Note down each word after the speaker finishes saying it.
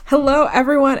Hello,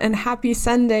 everyone, and happy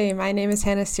Sunday. My name is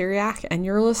Hannah Syriac, and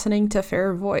you're listening to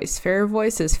Fair Voice. Fair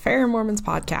Voice is Fair Mormons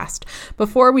podcast.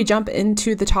 Before we jump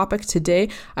into the topic today,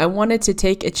 I wanted to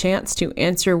take a chance to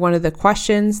answer one of the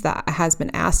questions that has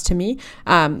been asked to me.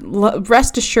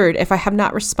 Rest assured, if I have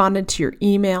not responded to your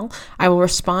email, I will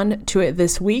respond to it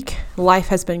this week. Life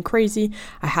has been crazy.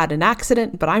 I had an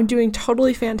accident, but I'm doing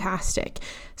totally fantastic.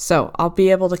 So I'll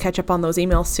be able to catch up on those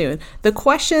emails soon. The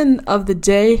question of the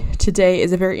day today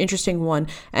is a very interesting one,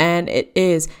 and it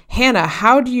is, Hannah,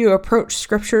 how do you approach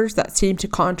scriptures that seem to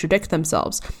contradict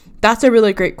themselves? That's a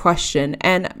really great question,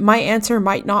 and my answer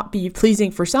might not be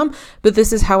pleasing for some, but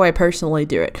this is how I personally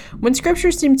do it. When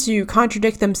scriptures seem to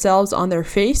contradict themselves on their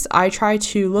face, I try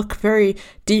to look very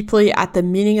deeply at the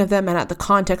meaning of them and at the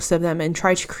context of them and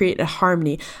try to create a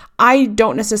harmony. I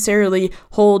don't necessarily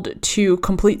hold to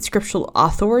complete scriptural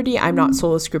authority. I'm not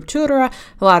sola scriptura.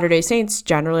 The Latter-day Saints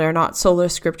generally are not sola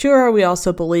scriptura. We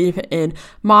also believe in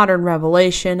modern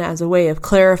revelation as a way of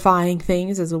clarifying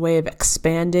things, as a way of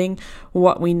expanding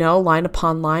what we know, line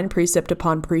upon line, precept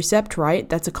upon precept, right?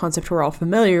 That's a concept we're all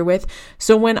familiar with.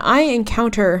 So when I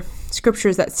encounter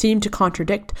scriptures that seem to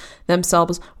contradict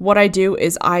themselves, what I do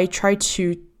is I try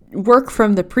to work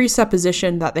from the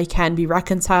presupposition that they can be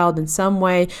reconciled in some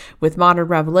way with modern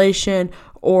revelation,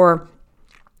 or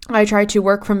I try to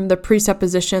work from the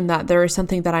presupposition that there is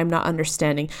something that I'm not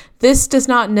understanding. This does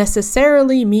not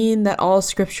necessarily mean that all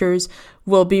scriptures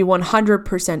will be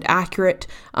 100% accurate.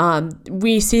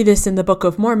 We see this in the Book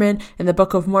of Mormon. In the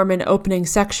Book of Mormon opening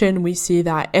section, we see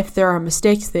that if there are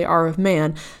mistakes, they are of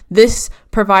man. This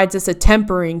provides us a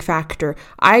tempering factor.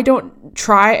 I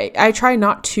try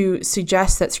not to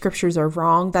suggest that scriptures are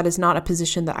wrong. That is not a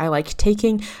position that I like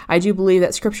taking. I do believe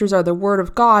that scriptures are the word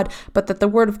of God, but that the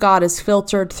word of God is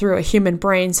filtered through a human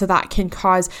brain, so that can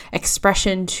cause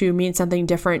expression to mean something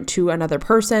different to another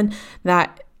person.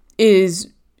 That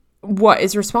is what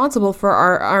is responsible for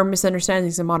our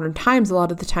misunderstandings in modern times a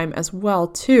lot of the time as well,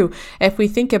 too. If we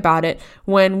think about it,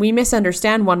 when we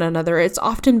misunderstand one another, it's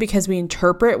often because we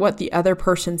interpret what the other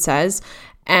person says,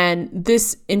 and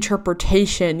this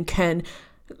interpretation can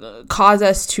cause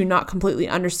us to not completely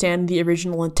understand the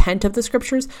original intent of the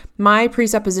scriptures. My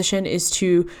presupposition is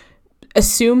to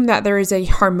assume that there is a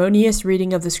harmonious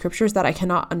reading of the scriptures that I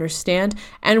cannot understand,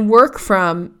 and work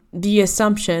from the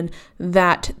assumption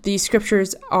that these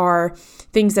scriptures are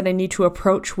things that I need to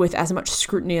approach with as much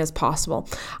scrutiny as possible.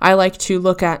 I like to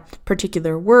look at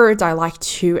particular words. I like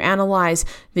to analyze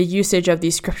the usage of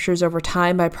these scriptures over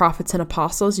time by prophets and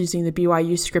apostles using the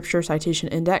BYU Scripture Citation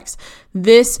Index.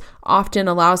 This often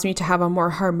allows me to have a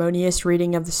more harmonious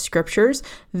reading of the scriptures.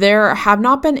 There have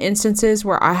not been instances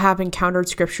where I have encountered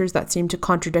scriptures that seem to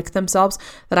contradict themselves,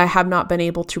 that I have not been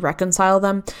able to reconcile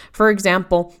them. For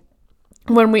example,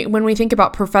 when we think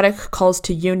about prophetic calls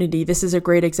to unity, this is a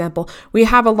great example. We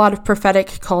have a lot of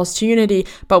prophetic calls to unity,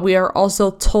 but we are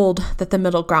also told that the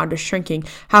middle ground is shrinking.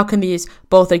 How can these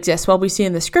both exist? Well, we see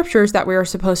in the scriptures that we are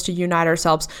supposed to unite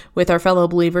ourselves with our fellow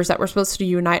believers, that we're supposed to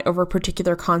unite over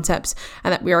particular concepts,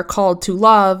 and that we are called to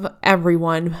love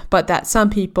everyone, but that some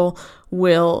people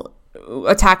will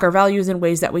attack our values in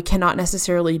ways that we cannot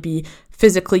necessarily be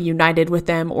physically united with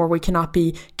them, or we cannot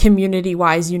be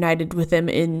community-wise united with them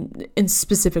in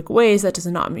specific ways. That does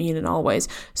not mean in all ways.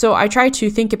 So I try to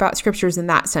think about scriptures in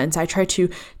that sense. I try to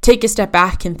take a step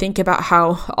back and think about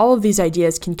how all of these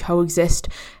ideas can coexist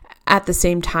at the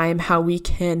same time, how we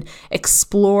can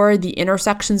explore the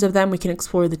intersections of them, we can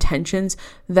explore the tensions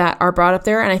that are brought up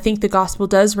there. And I think the gospel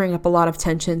does bring up a lot of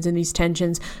tensions, and these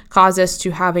tensions cause us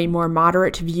to have a more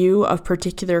moderate view of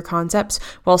particular concepts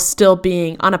while still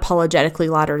being unapologetically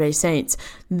Latter-day Saints.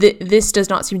 This does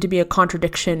not seem to be a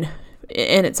contradiction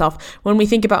in itself. When we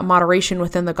think about moderation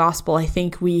within the gospel, I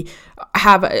think we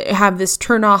have this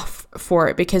turn off for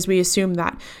it, because we assume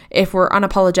that if we're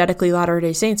unapologetically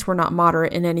Latter-day Saints, we're not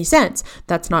moderate in any sense.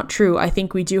 That's not true. I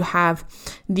think we do have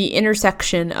the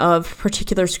intersection of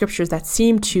particular scriptures that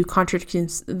seem to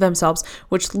contradict themselves,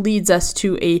 which leads us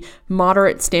to a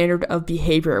moderate standard of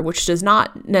behavior, which does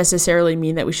not necessarily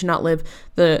mean that we should not live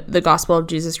the gospel of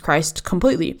Jesus Christ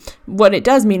completely. What it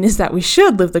does mean is that we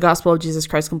should live the gospel of Jesus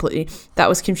Christ completely. That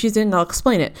was confusing. I'll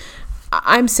explain it.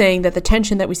 I'm saying that the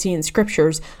tension that we see in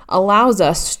scriptures allows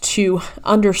us to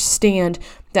understand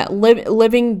that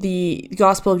living the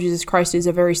gospel of Jesus Christ is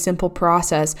a very simple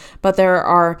process, but there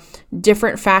are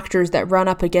different factors that run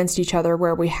up against each other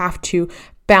where we have to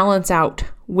balance out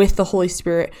with the Holy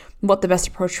Spirit what the best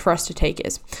approach for us to take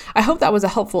is. I hope that was a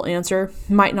helpful answer.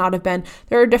 Might not have been.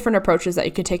 There are different approaches that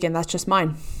you can take, and that's just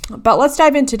mine. But let's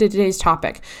dive into today's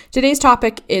topic. Today's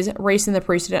topic is race in the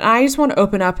priesthood, and I just want to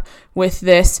open up with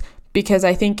this because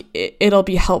I think it'll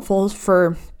be helpful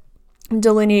for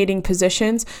delineating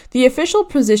positions. The official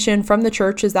position from the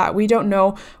church is that we don't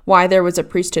know why there was a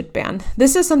priesthood ban.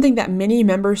 This is something that many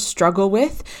members struggle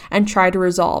with and try to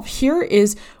resolve. Here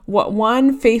is what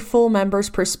one faithful member's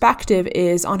perspective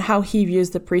is on how he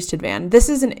views the priesthood ban. This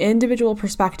is an individual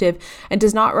perspective and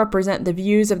does not represent the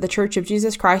views of the Church of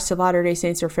Jesus Christ of Latter-day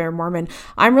Saints or Fair Mormon.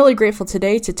 I'm really grateful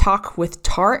today to talk with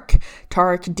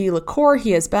Tarek D. LaCour.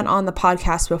 He has been on the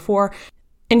podcast before,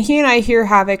 and he and I here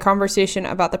have a conversation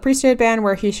about the priesthood ban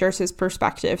where he shares his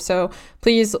perspective. So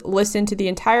please listen to the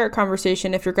entire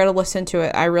conversation. If you're going to listen to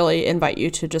it, I really invite you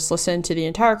to just listen to the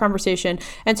entire conversation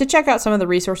and to check out some of the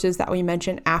resources that we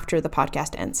mention after the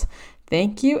podcast ends.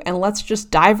 Thank you, and let's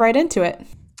just dive right into it.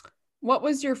 What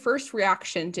was your first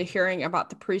reaction to hearing about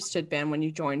the priesthood ban when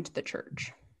you joined the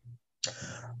church?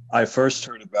 I first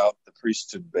heard about the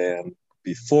priesthood ban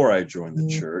before I joined the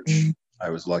church.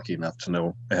 I was lucky enough to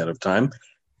know ahead of time.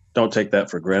 Don't take that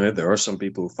for granted. There are some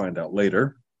people who find out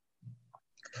later.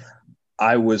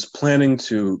 I was planning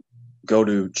to go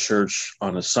to church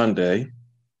on a Sunday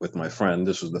with my friend.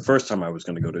 This was the first time I was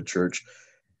going to go to church.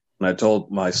 And I told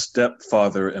my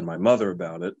stepfather and my mother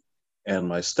about it. And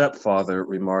my stepfather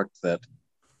remarked that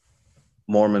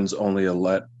Mormons only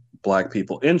let Black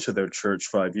people into their church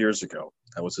 5 years ago.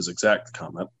 That was his exact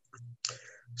comment.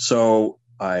 So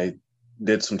I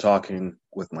did some talking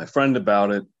with my friend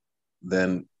about it.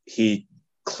 Then he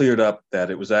cleared up that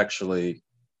it was actually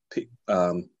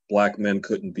Black men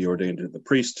couldn't be ordained into the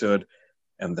priesthood,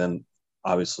 and then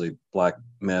obviously Black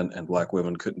men and Black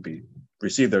women couldn't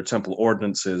receive their temple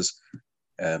ordinances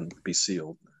and be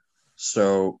sealed.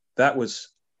 So that was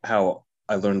how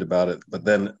I learned about it. But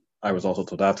then I was also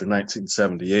told after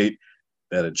 1978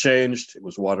 that it changed. It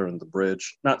was water in the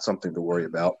bridge, not something to worry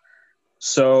about.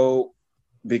 So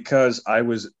because I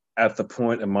was at the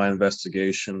point in my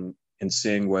investigation in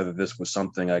seeing whether this was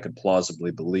something I could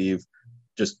plausibly believe,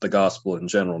 just the gospel in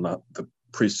general, not the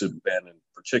priesthood ban in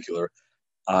particular,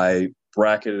 I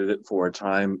bracketed it for a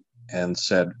time and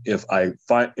said, if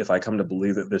I come to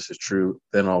believe that this is true,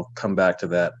 then I'll come back to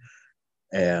that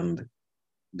and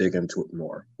dig into it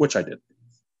more, which I did.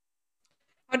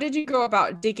 How did you go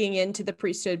about digging into the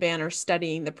priesthood ban or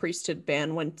studying the priesthood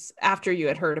ban after you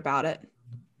had heard about it?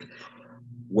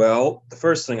 Well, the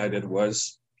first thing I did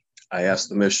was I asked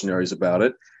the missionaries about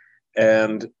it,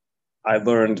 and I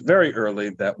learned very early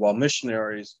that while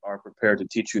missionaries are prepared to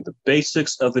teach you the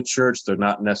basics of the church, they're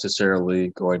not necessarily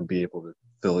going to be able to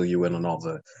fill you in on all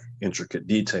the intricate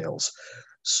details.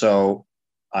 So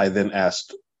I then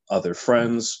asked other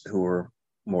friends who were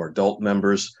more adult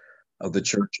members of the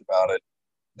church about it.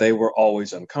 They were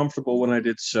always uncomfortable when I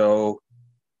did so.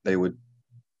 They would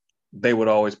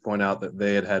always point out that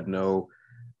they had no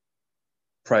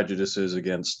prejudices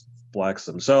against Blacks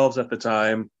themselves at the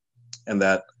time, and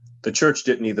that the church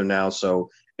didn't either now, so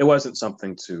it wasn't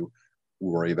something to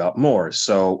worry about more.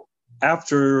 So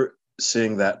after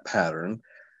seeing that pattern,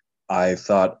 I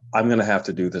thought, I'm going to have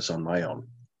to do this on my own.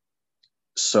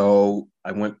 So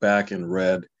I went back and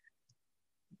read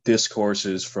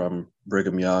discourses from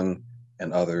Brigham Young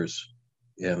and others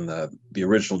in the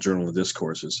original Journal of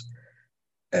Discourses,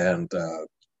 and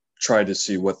tried to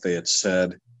see what they had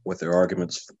said, what their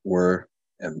arguments were,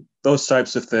 and those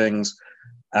types of things.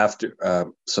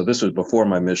 So this was before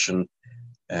my mission,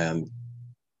 and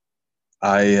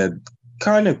I had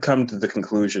kind of come to the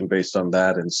conclusion based on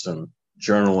that and some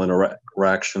journal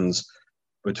interactions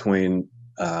between,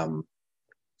 well,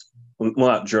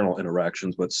 not journal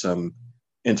interactions, but some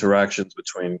interactions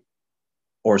between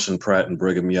Orson Pratt and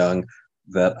Brigham Young,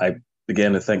 that I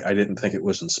began to think I didn't think it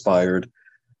was inspired.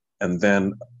 And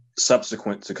then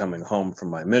subsequent to coming home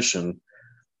from my mission,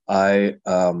 I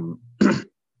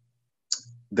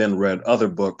then read other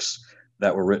books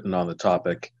that were written on the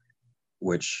topic,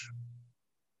 which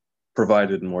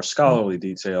provided more scholarly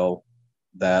detail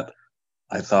that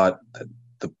I thought that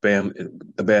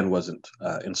the band wasn't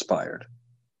inspired.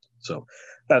 So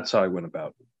that's how I went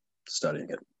about studying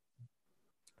it.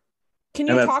 Can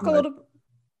you talk a little?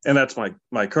 And that's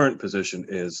my current position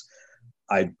is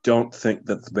I don't think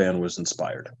that the band was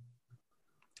inspired.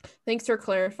 Thanks for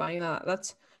clarifying that.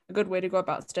 That's a good way to go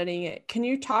about studying it. Can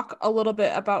you talk a little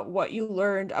bit about what you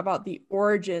learned about the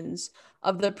origins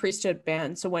of the priesthood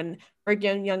ban? So when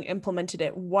Brigham Young implemented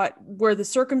it, what were the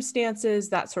circumstances,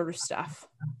 that sort of stuff?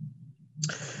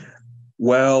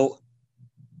 Well,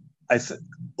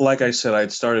 like I said,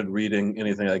 I'd started reading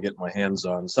anything I get my hands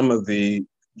on. Some of the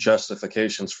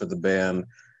justifications for the ban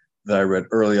that I read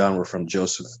early on were from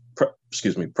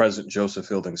President Joseph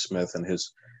Fielding Smith and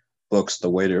his books, The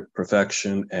Way to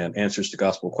Perfection and Answers to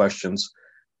Gospel Questions.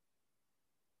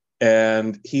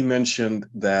 And he mentioned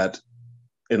that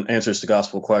in answers to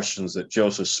gospel questions that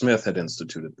Joseph Smith had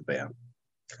instituted the ban.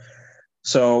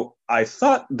 So I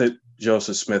thought that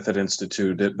Joseph Smith had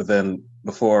instituted it, but then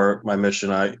before my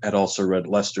mission, I had also read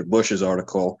Lester Bush's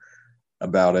article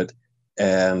about it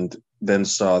and then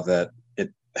saw that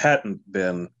it hadn't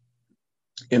been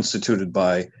instituted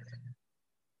by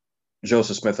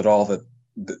Joseph Smith at all, that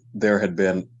there had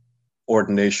been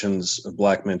ordinations of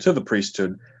black men to the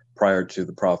priesthood prior to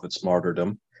the prophet's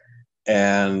martyrdom,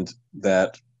 and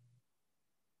that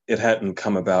it hadn't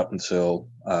come about until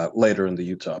later in the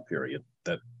Utah period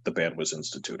that the ban was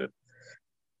instituted.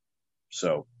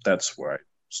 So that's where I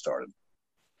started.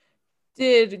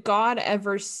 Did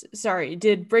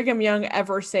Brigham Young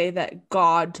ever say that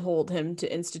God told him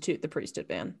to institute the priesthood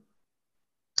ban?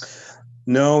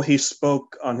 No, he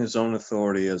spoke on his own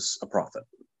authority as a prophet.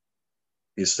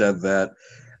 He said that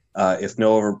if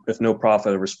no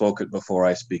prophet ever spoke it before,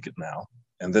 I speak it now.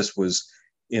 And this was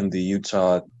in the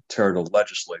Utah territorial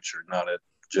legislature, not a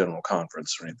general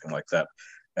conference or anything like that.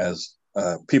 As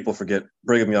people forget,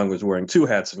 Brigham Young was wearing two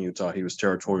hats in Utah. He was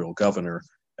territorial governor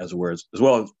as well as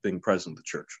being president of the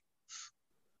church.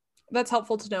 That's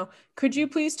helpful to know. Could you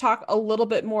please expand a little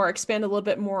bit more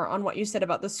on what you said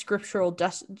about the scriptural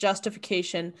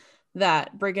justification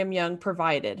that Brigham Young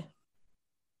provided?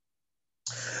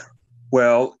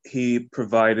 Well, he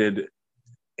provided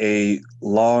a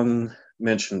long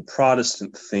mentioned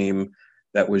Protestant theme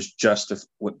that was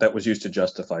used to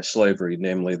justify slavery,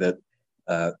 namely that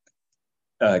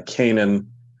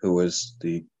Canaan, who was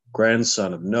the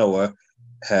grandson of Noah,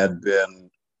 had been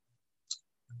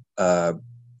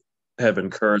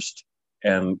cursed,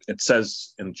 and it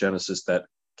says in Genesis that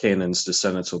Canaan's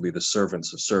descendants will be the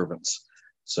servants of servants.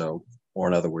 So, or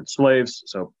in other words, slaves.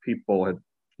 So people had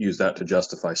used that to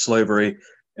justify slavery,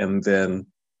 and then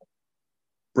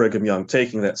Brigham Young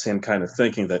taking that same kind of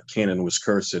thinking that Canaan was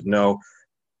cursed, said no,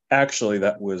 actually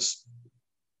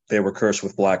they were cursed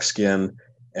with black skin,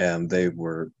 and they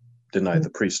were denied the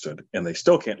priesthood, and they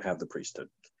still can't have the priesthood.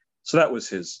 So that was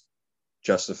his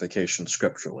justification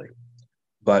scripturally.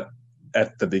 But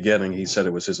at the beginning, he said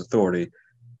it was his authority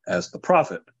as the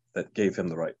prophet that gave him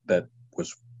the right, that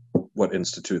was what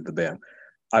instituted the ban.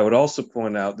 I would also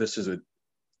point out this is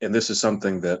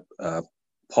something that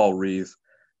Paul Reeve,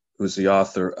 who's the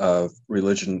author of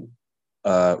Religion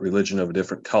of a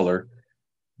Different Color,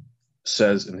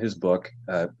 says in his book.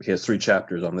 He has 3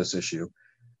 chapters on this issue.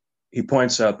 He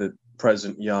points out that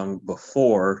President Young,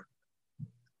 before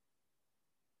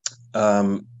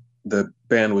the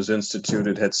ban was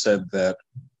instituted, had said that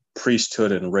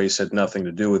priesthood and race had nothing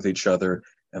to do with each other,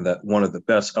 and that one of the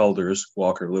best elders,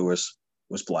 Walker Lewis,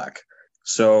 was black.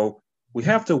 So we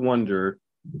have to wonder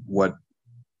what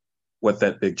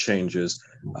that big change is.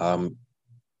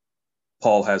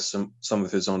 Paul has some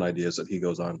of his own ideas that he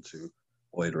goes on to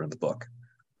later in the book.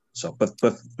 So, but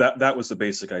that was the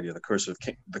basic idea. The curse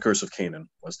of Canaan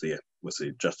was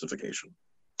the justification.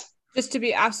 Just to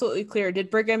be absolutely clear, did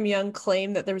Brigham Young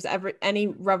claim that there was ever any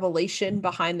revelation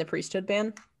behind the priesthood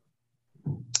ban?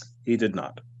 He did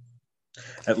not.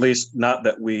 At least not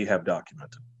that we have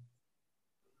documented.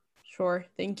 Sure.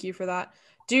 Thank you for that.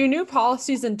 Do new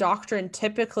policies and doctrine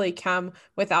typically come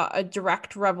without a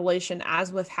direct revelation,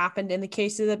 as with happened in the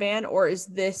case of the ban, or is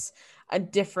this a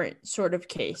different sort of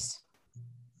case?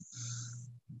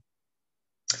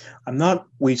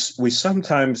 We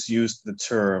sometimes use the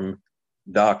term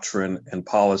doctrine and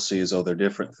policy as though they're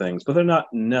different things, but they're not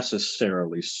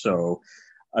necessarily so.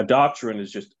 A doctrine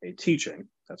is just a teaching.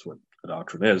 That's what a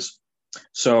doctrine is.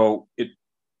 So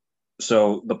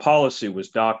the policy was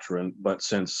doctrine, but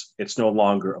since it's no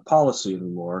longer a policy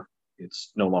anymore,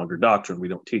 it's no longer doctrine. We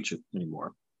don't teach it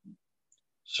anymore.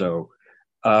 So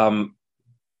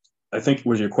I think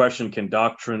was your question, can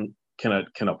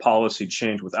a policy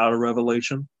change without a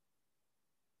revelation?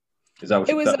 Is that what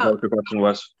your question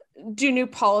was? Do new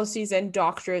policies and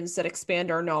doctrines that expand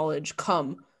our knowledge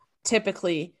come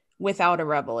typically without a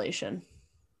revelation?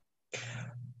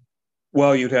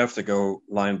 Well, you'd have to go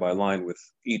line by line with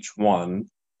each one.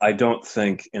 I don't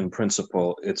think in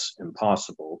principle it's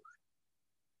impossible.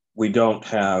 We don't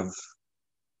have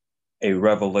a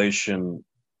revelation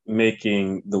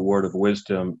making the word of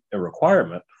wisdom a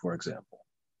requirement, for example,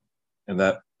 and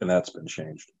that's been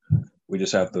changed. We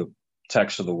just have the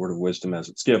text of the word of wisdom as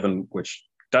it's given, which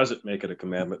doesn't make it a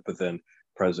commandment, but then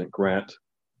President Grant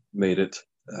made it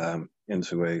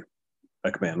into a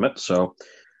commandment. So,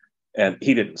 and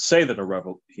he didn't say that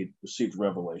he received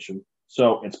revelation.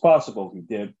 So it's possible he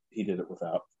did it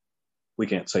without. We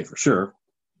can't say for sure.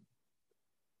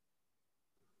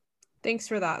 Thanks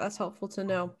for that. That's helpful to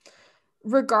know.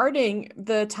 Regarding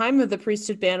the time of the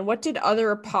priesthood ban, what did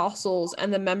other apostles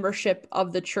and the membership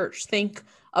of the church think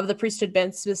of the priesthood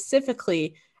ban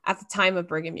specifically at the time of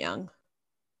Brigham Young?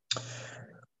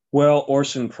 Well,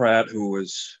 Orson Pratt, who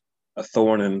was a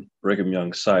thorn in Brigham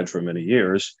Young's side for many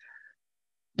years,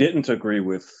 didn't agree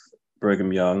with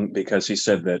Brigham Young because he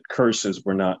said that curses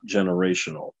were not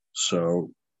generational.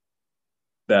 So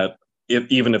that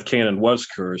even if Canaan was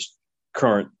cursed,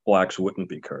 current blacks wouldn't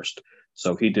be cursed.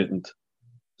 So he didn't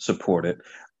support it.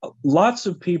 Lots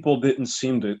of people didn't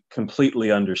seem to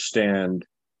completely understand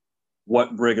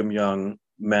what Brigham Young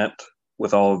meant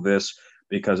with all of this,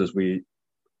 because as we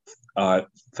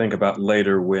think about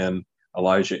later, when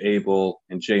Elijah Abel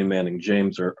and J. Manning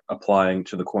James are applying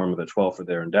to the Quorum of the 12 for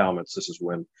their endowments, this is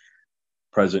when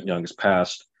President Young is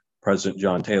passed. President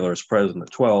John Taylor is president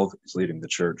of 12. He's leading the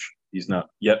church. He's not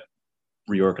yet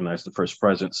reorganized the first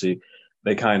presidency.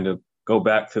 They kind of go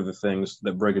back to the things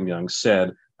that Brigham Young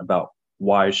said about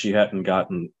why he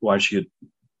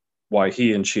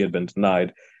and she had been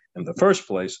denied in the first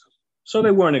place. So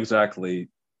they weren't exactly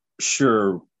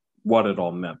sure what it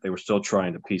all meant. They were still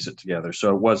trying to piece it together.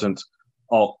 So it wasn't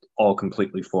all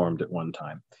completely formed at one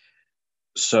time.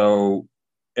 So,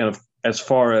 and as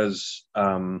far as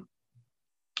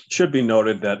should be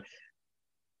noted that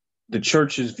the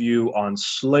church's view on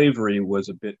slavery was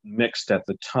a bit mixed at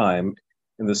the time,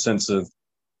 in the sense of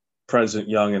President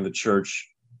Young and the church,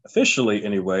 officially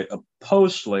anyway,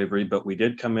 opposed slavery, but we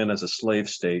did come in as a slave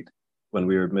state when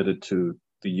we were admitted to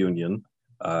the Union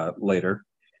later.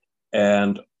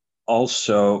 And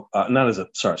also, not as a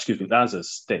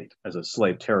state, as a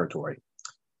slave territory.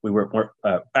 We were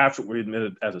after we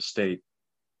admitted as a state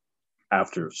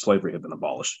after slavery had been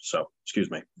abolished. So,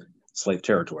 slave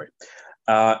territory.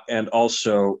 And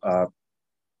also,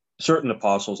 certain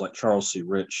apostles like Charles C.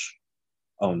 Rich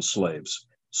owned slaves.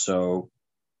 So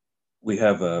we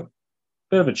have a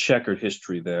bit of a checkered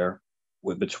history there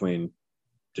between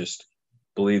just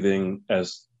believing,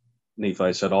 as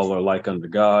Nephi said, all are like unto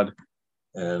God,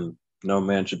 and no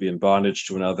man should be in bondage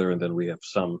to another. And then we have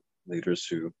some leaders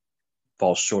who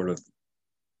fall short of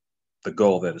the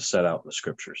goal that is set out in the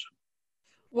scriptures.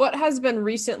 What has been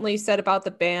recently said about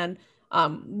the ban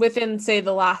within, say,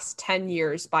 the last 10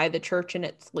 years by the church and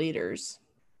its leaders?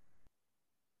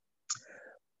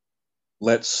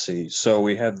 Let's see. So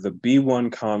we had the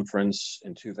B1 conference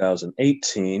in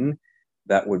 2018.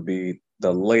 That would be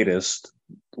the latest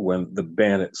when the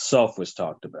ban itself was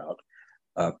talked about.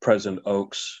 President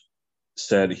Oaks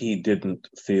said he didn't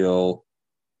feel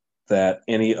that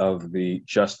any of the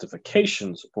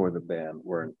justifications for the ban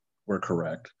were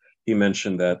correct. He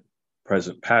mentioned that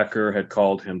President Packer had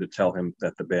called him to tell him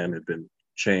that the ban had been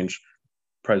changed.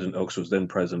 President Oaks was then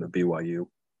president of BYU,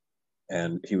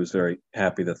 and he was very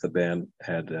happy that the ban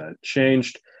had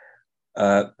changed.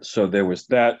 So there was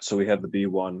that. So we had the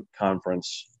B1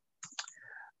 conference.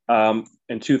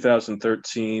 In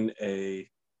 2013, a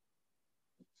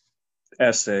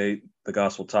essay, the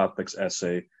Gospel Topics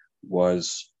essay,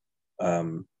 was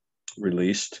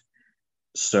released.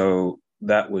 So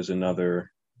that was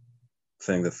another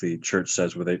thing that the church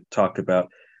says, where they talked about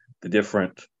the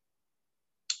different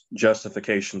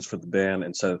justifications for the ban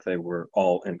and said that they were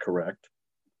all incorrect.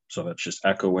 So that's just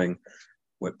echoing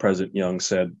what President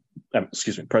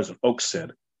Oaks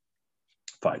said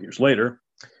 5 years later.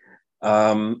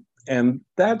 And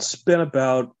that's been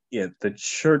about it. The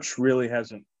church really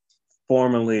hasn't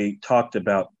formally talked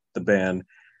about the ban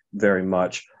very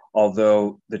much,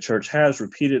 although the church has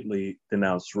repeatedly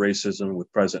denounced racism,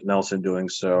 with President Nelson doing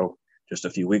so just a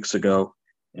few weeks ago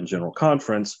in General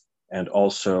Conference, and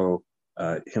also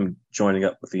him joining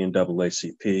up with the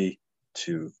NAACP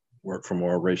to work for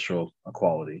more racial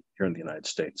equality here in the United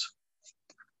States.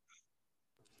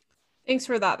 Thanks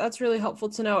for that. That's really helpful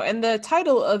to know. And the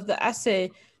title of the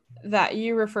essay that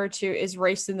you refer to is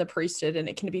Race in the Priesthood, and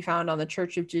it can be found on the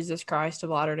Church of Jesus Christ of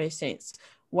Latter-day Saints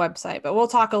website. But we'll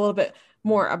talk a little bit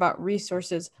more about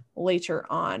resources later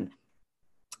on.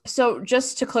 So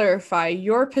just to clarify,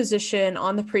 your position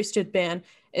on the priesthood ban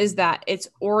is that its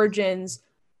origins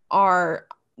are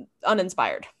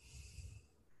uninspired.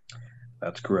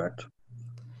 That's correct.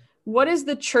 What is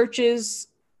the church's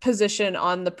position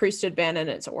on the priesthood ban and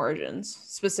its origins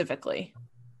specifically?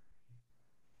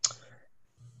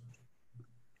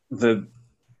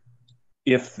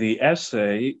 If the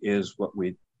essay is what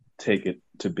we take it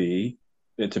to be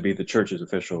the church's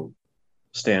official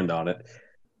stand on it,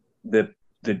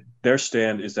 their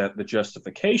stand is that the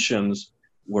justifications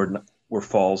were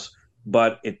false,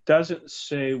 but it doesn't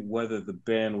say whether the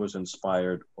ban was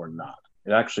inspired or not.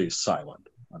 It actually is silent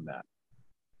on that.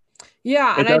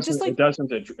 Yeah, and It I just doesn't. like, It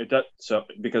doesn't. It does so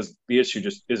because the issue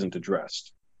just isn't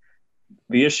addressed.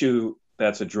 The issue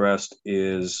that's addressed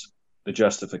is the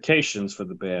justifications for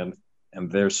the ban,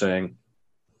 and they're saying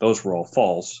those were all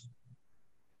false.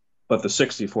 But the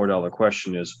 $64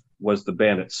 question is, was the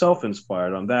ban itself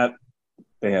inspired? On that,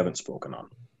 they haven't spoken on.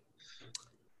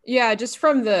 yeah, just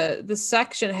from the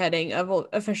section heading of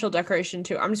official declaration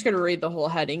too. I'm just going to read the whole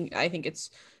heading. I think it's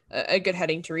a good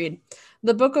heading to read.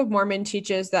 The Book of Mormon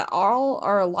teaches that all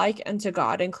are alike unto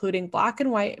God, including black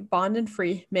and white, bond and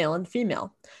free, male and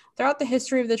female. Throughout the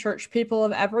history of the church, people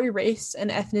of every race and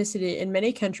ethnicity in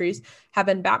many countries have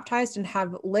been baptized and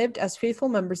have lived as faithful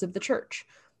members of the church.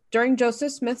 During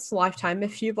Joseph Smith's lifetime, a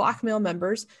few black male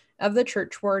members of the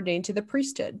church were ordained to the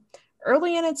priesthood.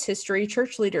 Early in its history,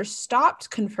 church leaders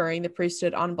stopped conferring the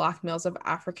priesthood on black males of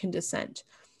African descent.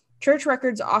 Church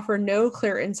records offer no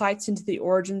clear insights into the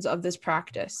origins of this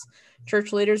practice.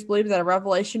 Church leaders believed that a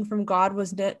revelation from God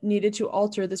was needed to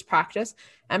alter this practice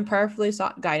and prayerfully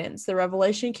sought guidance. The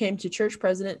revelation came to church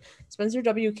president Spencer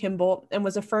W. Kimball and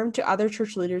was affirmed to other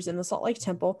church leaders in the Salt Lake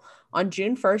Temple on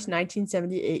June 1st,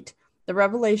 1978. The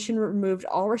revelation removed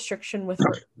all restriction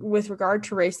with regard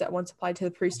to race that once applied to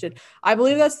the priesthood. I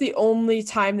believe that's the only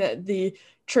time that the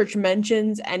church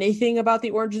mentions anything about the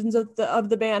origins of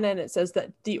the ban, and it says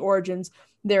that the origins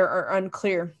there are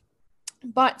unclear.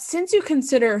 But since you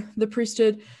consider the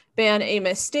priesthood ban a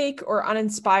mistake or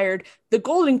uninspired, the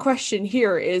golden question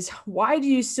here is, why do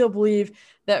you still believe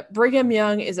that Brigham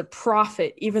Young is a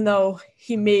prophet, even though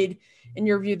he made, in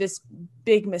your view, this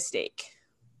big mistake?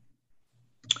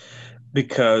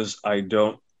 Because I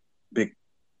don't be,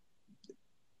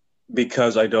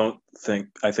 because I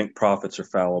think prophets are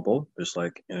fallible, just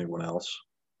like anyone else.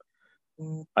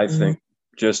 I think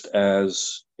just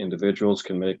as individuals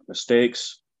can make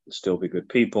mistakes and still be good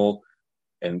people,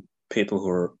 and people who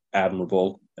are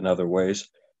admirable in other ways,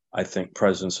 I think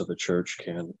presidents of the church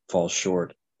can fall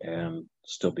short and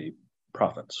still be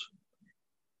prophets.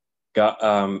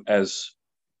 As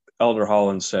Elder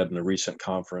Holland said in a recent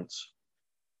conference,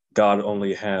 God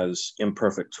only has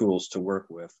imperfect tools to work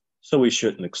with, so we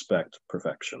shouldn't expect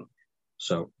perfection.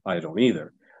 So I don't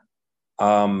either.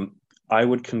 I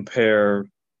would compare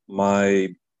my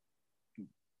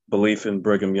belief in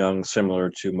Brigham Young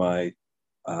similar to my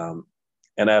an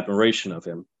admiration of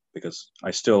him, because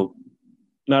I still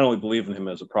not only believe in him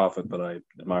as a prophet, but I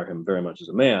admire him very much as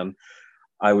a man.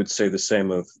 I would say the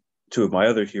same of two of my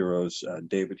other heroes,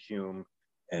 David Hume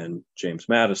and James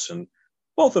Madison,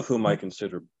 both of whom I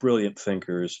consider brilliant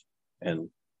thinkers and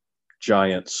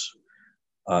giants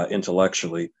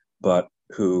intellectually, but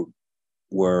who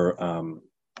were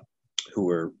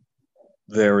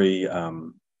very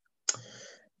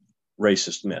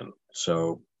racist men.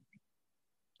 So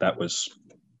that was,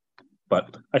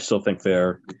 but I still think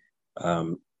they're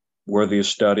worthy of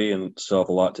study and still have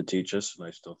a lot to teach us.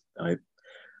 And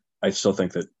I still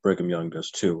think that Brigham Young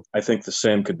does too. I think the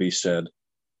same could be said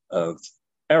of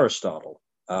Aristotle.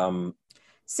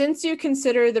 Since you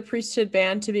consider the priesthood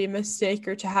ban to be a mistake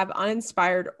or to have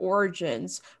uninspired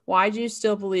origins, why do you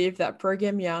still believe that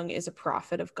Brigham Young is a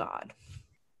prophet of God?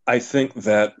 I think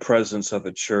that presidents of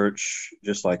the church,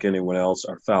 just like anyone else,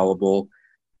 are fallible,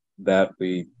 that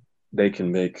they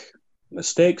can make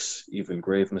mistakes, even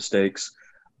grave mistakes,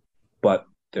 but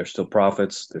they're still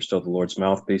prophets, they're still the Lord's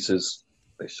mouthpieces,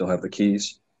 they still have the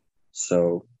keys.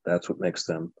 So that's what makes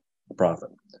them a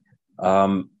prophet.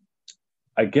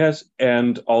 I guess,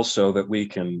 and also that we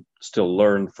can still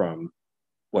learn from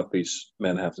what these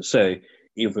men have to say,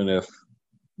 even if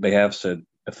they have said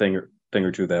a thing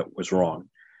or two that was wrong.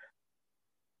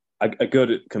 A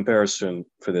good comparison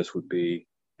for this would be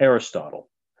Aristotle.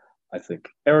 I think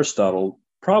Aristotle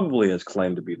probably has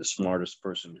claimed to be the smartest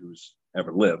person who's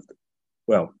ever lived.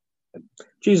 Well,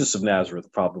 Jesus of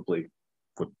Nazareth probably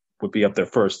would be up there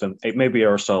first, and maybe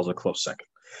Aristotle's a close second.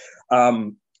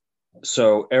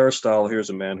 So Aristotle,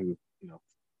 here's a man who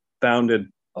founded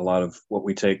a lot of what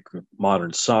we take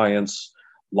modern science,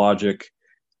 logic,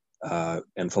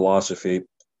 and philosophy.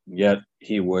 Yet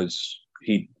he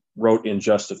wrote in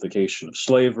justification of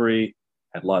slavery,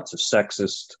 had lots of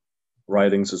sexist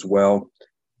writings as well.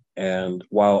 And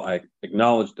while I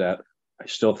acknowledge that, I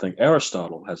still think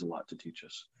Aristotle has a lot to teach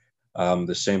us.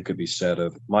 The same could be said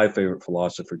of my favorite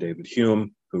philosopher, David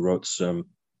Hume, who wrote some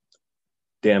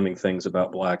damning things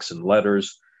about blacks in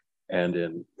letters and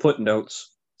in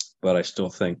footnotes, but I still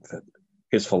think that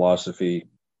his philosophy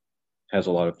has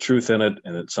a lot of truth in it,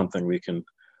 and it's something we can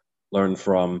learn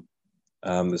from.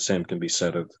 The same can be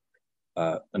said of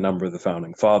a number of the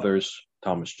founding fathers,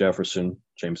 Thomas Jefferson,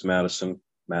 James Madison,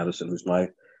 who's my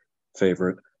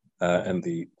favorite, and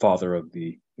the father of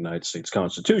the United States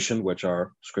Constitution, which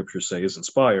our scriptures say is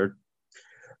inspired.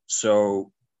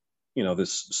 So,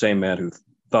 this same man who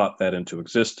thought that into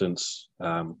existence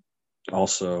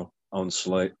also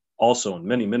owned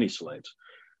many, many slaves.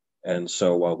 And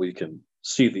so while we can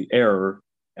see the error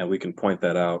and we can point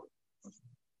that out,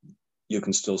 you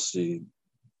can still see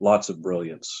lots of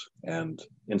brilliance and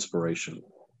inspiration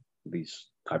in these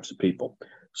types of people.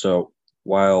 So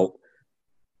while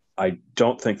I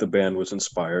don't think the ban was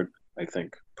inspired, I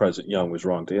think President Young was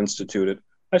wrong to institute it,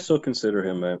 I still consider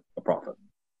him a prophet.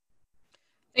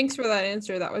 Thanks for that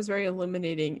answer. That was very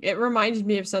illuminating. It reminded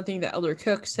me of something that Elder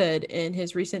Cook said in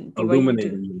his recent BYU.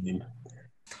 Illuminating, you mean?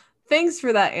 Thanks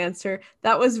for that answer.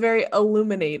 That was very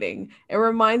illuminating. It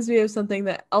reminds me of something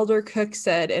that Elder Cook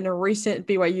said in a recent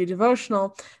BYU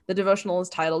devotional. The devotional is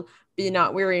titled, "Be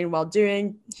Not Weary in Well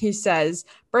Doing." He says,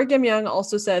 Brigham Young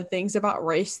also said things about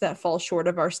race that fall short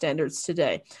of our standards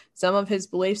today. Some of his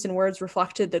beliefs and words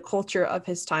reflected the culture of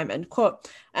his time, end quote.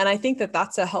 And I think that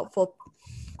that's a helpful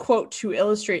quote to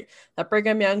illustrate that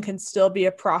Brigham Young can still be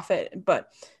a prophet,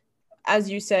 but as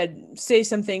you said, say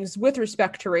some things with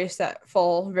respect to race that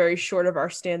fall very short of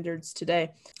our standards today.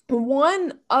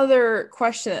 One other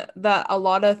question that a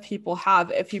lot of people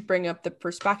have, if you bring up the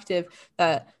perspective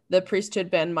that the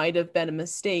priesthood ban might have been a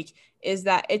mistake, is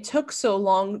that it took so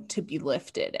long to be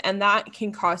lifted, and that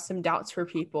can cause some doubts for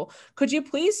people. Could you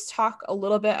please talk a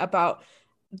little bit about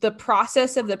the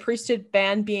process of the priesthood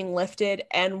ban being lifted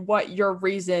and what your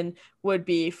reason would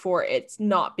be for it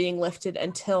not being lifted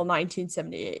until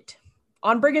 1978?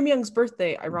 On Brigham Young's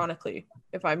birthday, ironically,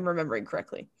 if I'm remembering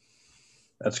correctly.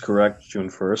 That's correct, June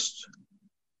 1st,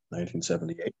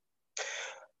 1978.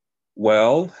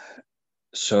 Well,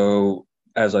 so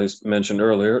as I mentioned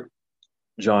earlier,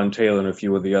 John Taylor and a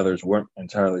few of the others weren't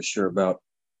entirely sure about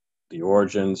the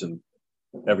origins and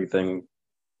everything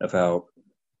of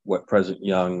what President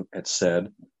Young had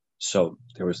said. So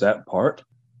there was that part.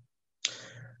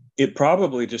 It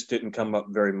probably just didn't come up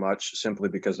very much simply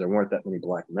because there weren't that many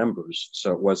Black members,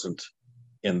 so it wasn't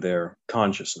in their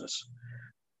consciousness.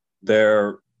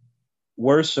 There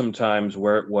were some times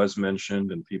where it was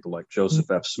mentioned, and people like Joseph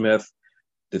F. Smith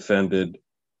defended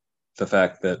the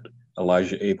fact that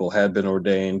Elijah Abel had been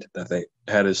ordained, that they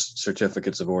had his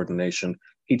certificates of ordination.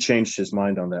 He changed his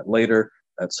mind on that later.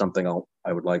 That's something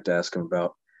I would like to ask him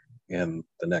about in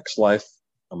the next life,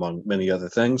 among many other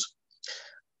things.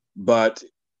 But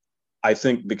I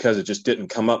think because it just didn't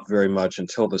come up very much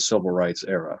until the civil rights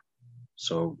era.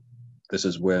 So this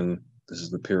is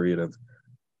the period of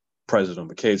David O.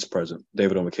 McKay's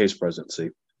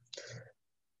presidency.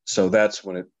 So that's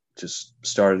when it just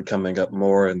started coming up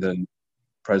more, and then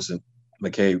President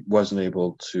McKay wasn't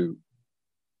able to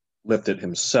lift it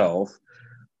himself,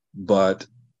 but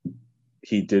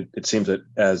he did. It seems that,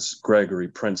 as Gregory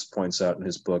Prince points out in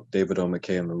his book, David O.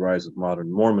 McKay and the Rise of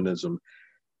Modern Mormonism,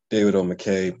 David O.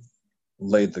 McKay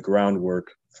laid the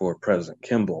groundwork for President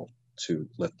Kimball to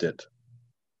lift it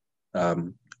a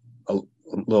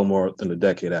little more than a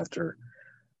decade after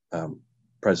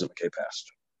President McKay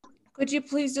passed. Could you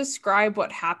please describe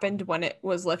what happened when it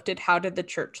was lifted? How did the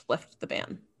church lift the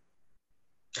ban?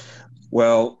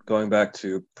 Well, going back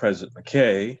to President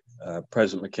McKay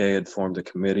had formed a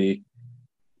committee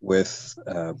with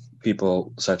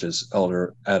people such as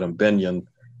Elder Adam Benyon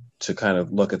to kind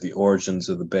of look at the origins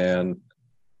of the ban.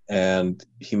 And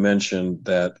he mentioned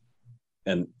that,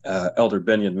 and Elder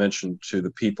Benyon mentioned to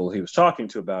the people he was talking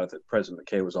to about it, that President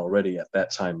McKay was already at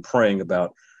that time praying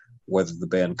about whether the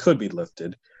ban could be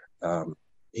lifted.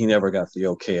 He never got the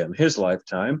okay in his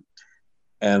lifetime.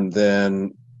 And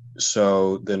then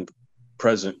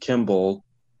President Kimball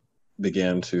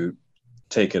began to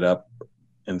take it up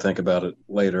and think about it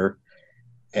later.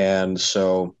 And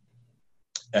so,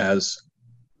 as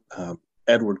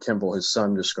Edward Kimball, his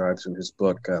son, describes in his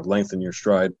book, Lengthen Your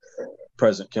Stride,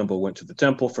 President Kimball went to the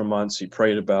temple for months. He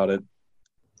prayed about it,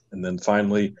 and then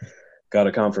finally got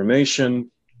a confirmation.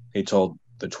 He told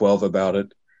the 12 about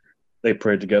it. They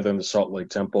prayed together in the Salt Lake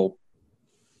Temple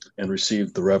and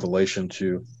received the revelation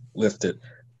to lift it.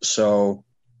 So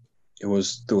it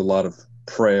was through a lot of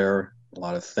prayer, a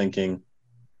lot of thinking,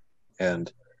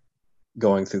 and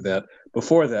going through that.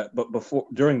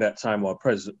 During that time, while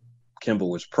President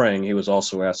Kimball was praying, he was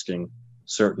also asking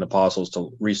certain apostles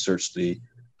to research the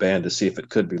ban to see if it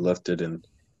could be lifted. And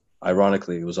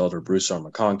ironically, it was Elder Bruce R.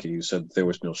 McConkie who said there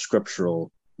was no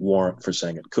scriptural warrant for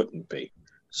saying it couldn't be.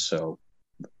 So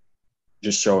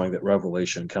just showing that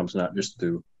revelation comes not just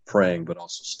through praying, but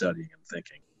also studying and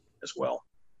thinking as well.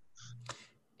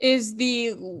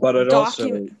 But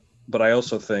I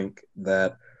also think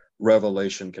that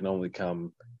revelation can only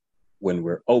come when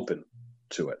we're open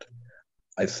to it.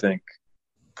 I think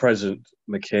President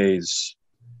McKay's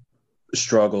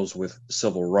struggles with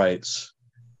civil rights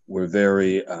were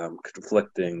very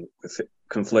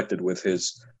conflicted with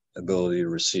his ability to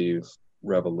receive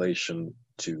revelation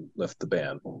to lift the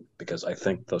ban, because I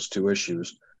think those two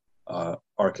issues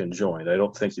are conjoined. I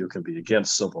don't think you can be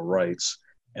against civil rights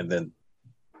and then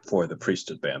for the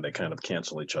priesthood ban. They kind of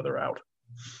cancel each other out.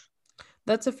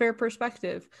 That's a fair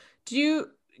perspective.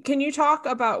 Can you talk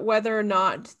about whether or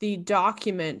not the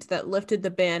document that lifted the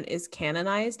ban is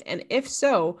canonized? And if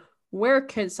so, where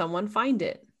can someone find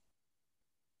it?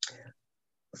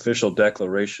 Official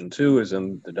Declaration 2 is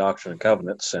in the Doctrine and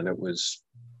Covenants, and it was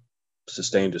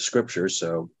sustained as scripture.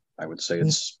 So I would say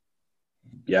it's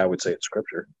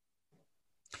scripture.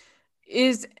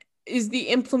 Is the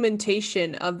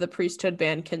implementation of the priesthood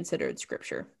ban considered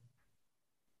scripture?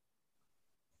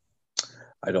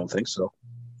 I don't think so.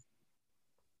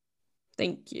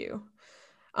 Thank you.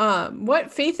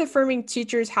 What faith-affirming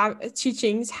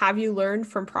teachings have you learned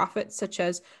from prophets such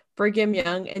as Brigham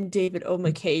Young and David O.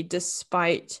 McKay,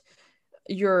 despite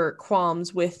your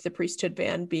qualms with the priesthood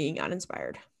ban being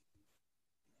uninspired?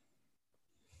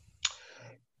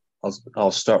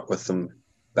 I'll start with them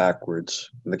backwards.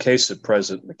 In the case of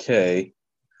President McKay,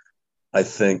 I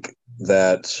think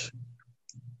that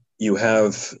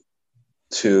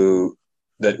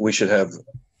we should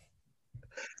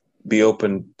be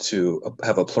open to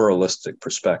have a pluralistic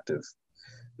perspective,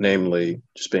 namely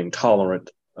just being tolerant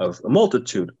of a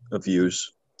multitude of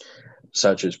views,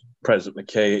 such as President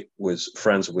McKay was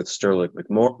friends with Sterling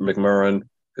McMurrin,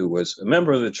 who was a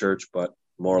member of the church, but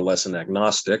more or less an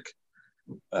agnostic,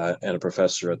 and a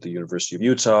professor at the University of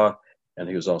Utah. And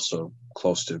he was also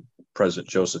close to President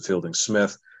Joseph Fielding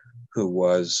Smith, who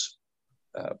was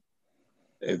a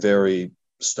very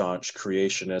staunch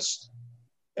creationist.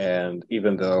 And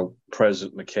even though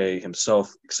President McKay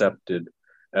himself accepted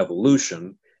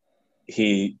evolution,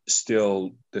 he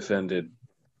still defended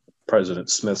President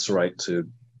Smith's right to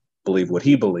believe what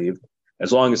he believed,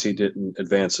 as long as he didn't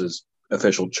advance his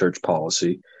official church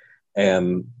policy.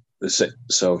 And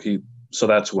so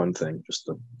that's one thing, just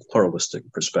the pluralistic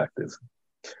perspective.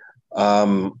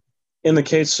 In the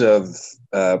case of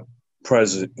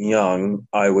President Young,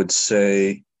 I would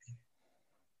say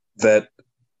that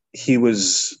he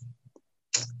was,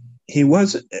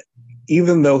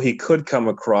 even though he could come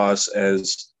across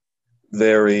as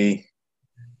very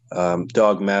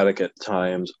dogmatic at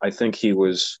times, I think he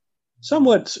was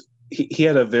he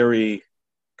had a very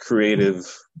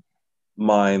creative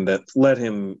mind that let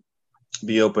him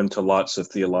be open to lots of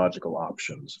theological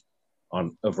options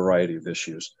on a variety of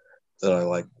issues that I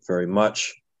like very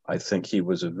much. I think he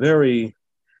was it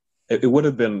would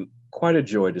have been quite a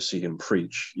joy to see him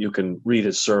preach. You can read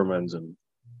his sermons and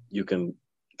you can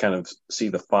kind of see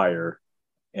the fire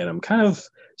in him, kind of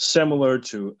similar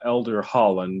to Elder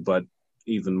Holland, but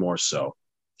even more so.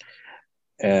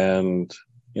 And,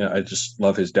 I just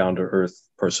love his down-to-earth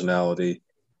personality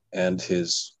and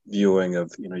his viewing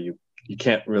of, you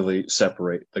can't really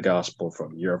separate the gospel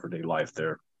from your everyday life.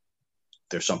 They're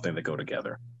something that go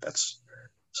together. That's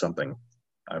something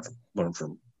I've learned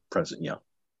from President Young.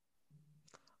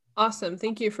 Awesome.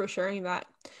 Thank you for sharing that.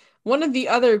 One of the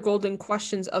other golden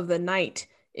questions of the night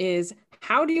is,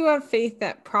 how do you have faith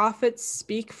that prophets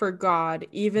speak for God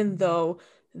even though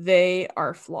they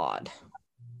are flawed?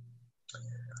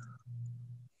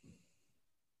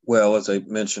 Well, as I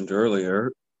mentioned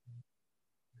earlier,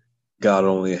 God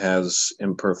only has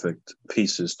imperfect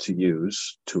pieces to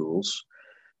use, tools.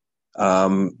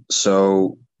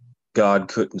 So God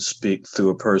couldn't speak through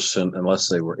a person unless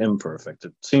they were imperfect.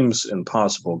 It seems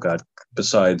impossible,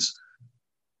 besides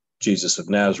Jesus of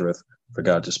Nazareth, for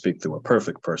God to speak through a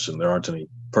perfect person. There aren't any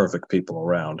perfect people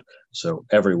around. So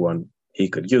everyone he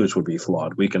could use would be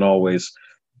flawed. We can always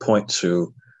point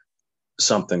to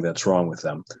something that's wrong with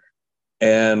them.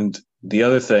 And the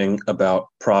other thing about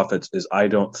prophets is, I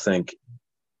don't think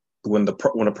when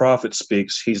a prophet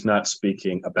speaks, he's not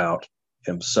speaking about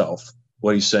himself.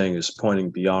 What he's saying is pointing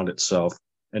beyond itself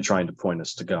and trying to point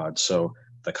us to God. So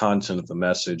the content of the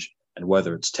message, and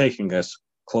whether it's taking us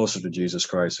closer to Jesus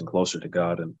Christ and closer to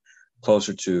God and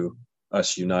closer to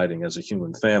us uniting as a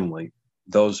human family,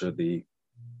 those are the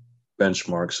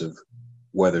benchmarks of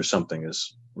whether something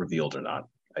is revealed or not,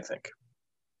 I think.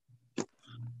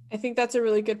 I think that's a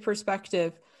really good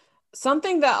perspective.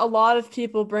 Something that a lot of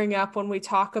people bring up when we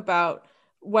talk about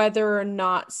whether or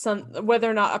not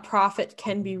a prophet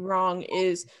can be wrong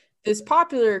is this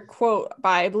popular quote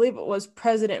by, I believe it was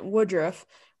President Woodruff,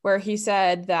 where he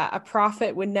said that a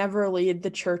prophet would never lead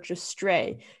the church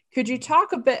astray. Could you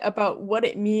talk a bit about what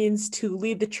it means to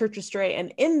lead the church astray?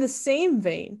 And in the same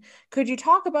vein, could you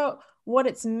talk about what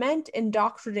it's meant in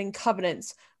Doctrine and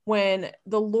Covenants when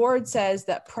the Lord says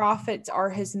that prophets are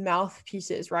his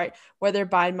mouthpieces, right? Whether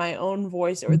by my own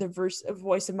voice or the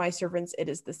voice of my servants, it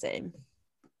is the same.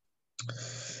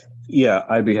 Yeah,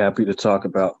 I'd be happy to talk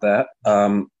about that.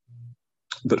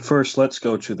 But first, let's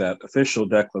go to that official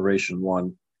declaration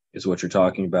one is what you're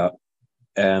talking about.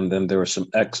 And then there were some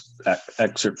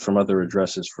excerpts from other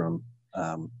addresses from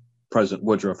President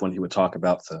Woodruff when he would talk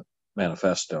about the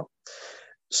manifesto.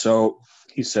 So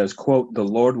he says, quote, "The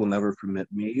Lord will never permit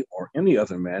me or any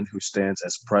other man who stands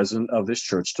as president of this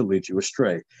church to lead you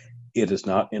astray. It is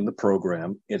not in the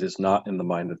program. It is not in the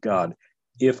mind of God.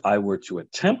 If I were to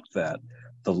attempt that,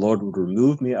 the Lord would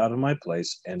remove me out of my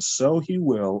place, and so he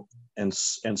will, and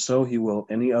so he will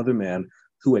any other man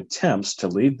who attempts to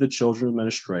lead the children of men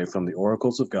astray from the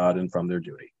oracles of God and from their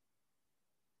duty."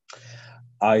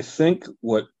 I think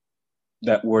what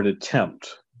that word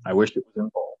attempt, I wish it was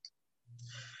involved.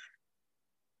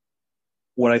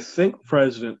 What I think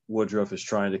President Woodruff is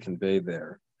trying to convey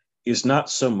there is not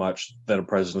so much that a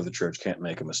president of the church can't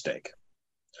make a mistake.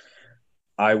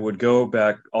 I would go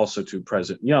back also to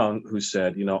President Young, who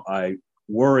said, I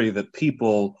worry that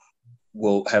people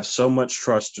will have so much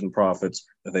trust in prophets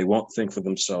that they won't think for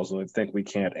themselves and they think we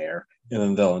can't err, and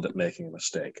then they'll end up making a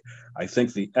mistake. I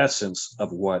think the essence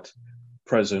of what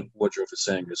President Woodruff is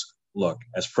saying is, look,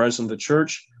 as president of the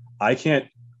church, I can't,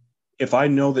 if I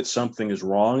know that something is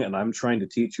wrong and I'm trying to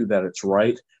teach you that it's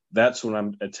right, that's when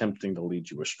I'm attempting to lead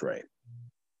you astray.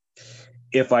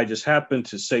 If I just happen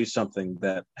to say something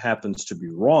that happens to be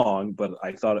wrong, but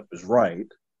I thought it was right,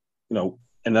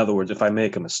 in other words, if I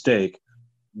make a mistake,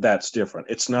 that's different.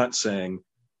 It's not saying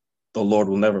the Lord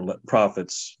will never let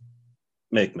prophets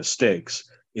make mistakes.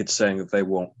 It's saying that they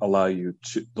won't allow the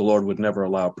Lord would never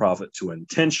allow a prophet to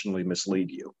intentionally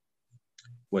mislead you,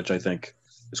 which I think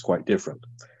is quite different.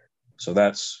 So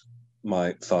that's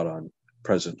my thought on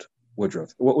President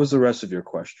Woodruff. What was the rest of your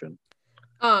question?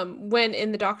 When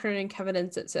in the Doctrine and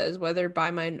Covenants it says, whether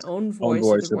by my own voice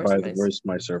or by the voice of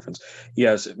my servants.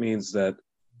 Yes, it means that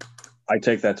I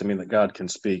take that to mean that God can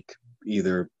speak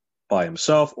either by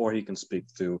himself or he can speak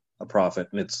through a prophet,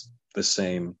 and it's the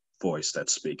same voice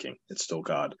that's speaking. It's still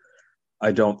God.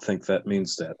 I don't think that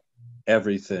means that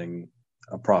everything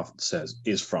a prophet says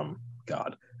is from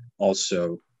God.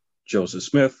 Also, Joseph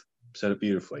Smith said it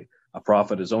beautifully. A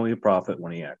prophet is only a prophet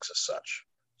when he acts as such.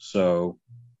 So,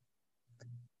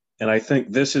 and I think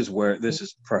this is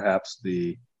perhaps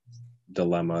the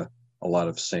dilemma a lot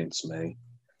of saints may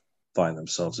find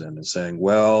themselves in, and saying,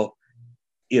 well,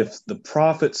 if the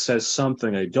prophet says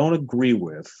something I don't agree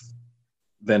with,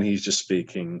 then he's just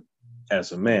speaking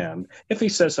as a man. If he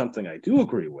says something I do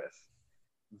agree with,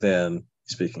 then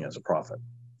he's speaking as a prophet.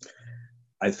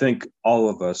 I think all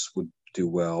of us would do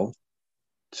well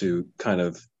to kind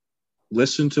of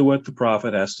listen to what the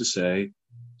prophet has to say,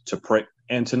 to pray,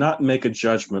 and to not make a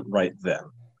judgment right then.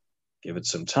 Give it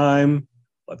some time,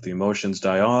 let the emotions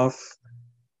die off,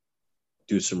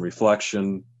 do some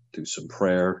reflection, do some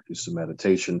prayer, do some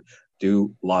meditation,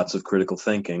 do lots of critical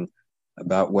thinking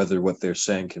about whether what they're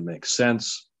saying can make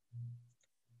sense,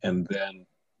 and then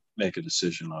make a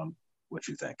decision on what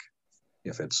you think,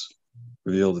 if it's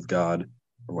revealed of God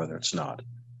or whether it's not.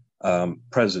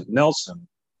 President Nelson,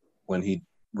 when he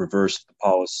reversed the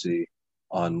policy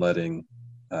on letting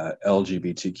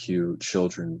LGBTQ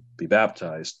children be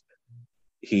baptized,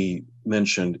 he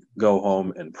mentioned, go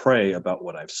home and pray about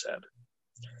what I've said.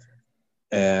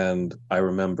 And I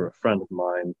remember a friend of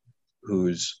mine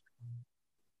who's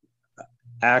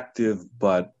active,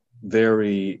 but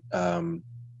very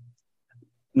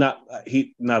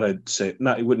he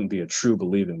wouldn't be a true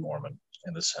believing Mormon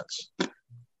in a sense,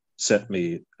 sent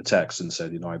me a text and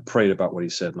said, I prayed about what he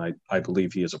said, and I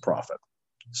believe he is a prophet.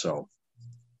 So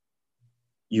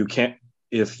you can't,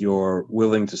 if you're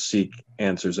willing to seek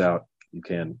answers out, you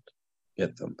can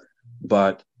get them.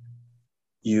 But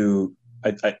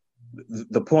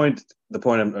the point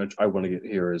I want to get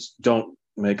here is, don't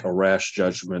make a rash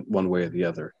judgment one way or the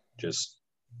other. Just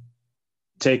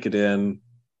take it in,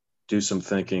 do some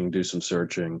thinking, do some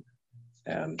searching,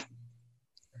 and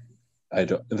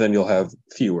then you'll have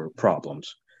fewer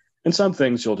problems. And some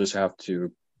things you'll just have to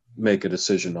make a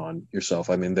decision on yourself.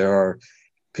 I mean, there are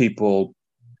people,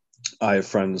 I have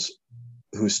friends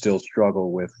who still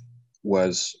struggle with,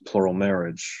 was plural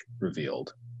marriage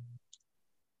revealed?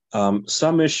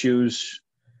 Some issues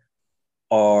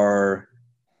are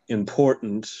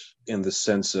important in the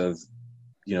sense of,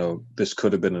 this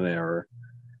could have been an error,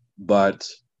 but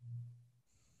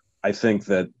I think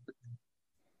that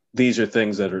these are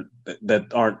things that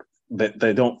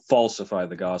they don't falsify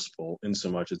the gospel in so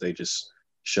much as they just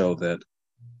show that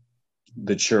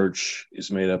the church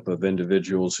is made up of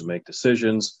individuals who make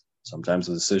decisions. Sometimes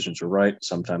the decisions are right,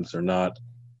 sometimes they're not,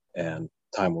 and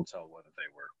time will tell whether they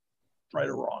were right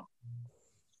or wrong.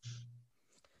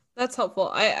 That's helpful.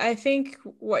 I think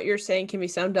what you're saying can be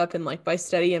summed up in like by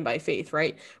study and by faith,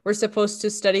 right? We're supposed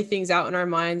to study things out in our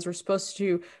minds. We're supposed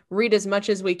to read as much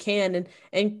as we can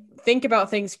and think about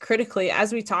things critically,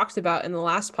 as we talked about in the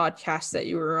last podcast that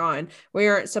you were on. We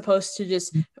aren't supposed to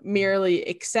just merely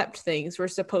accept things. We're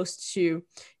supposed to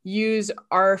use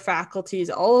our faculties,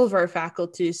 all of our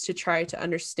faculties, to try to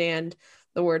understand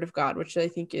the Word of God, which I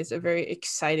think is a very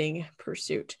exciting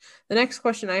pursuit. The next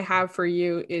question I have for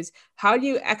you is, how do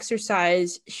you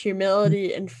exercise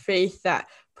humility and faith that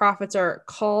prophets are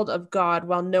called of God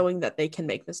while knowing that they can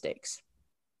make mistakes?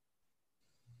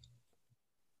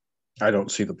 I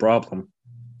don't see the problem.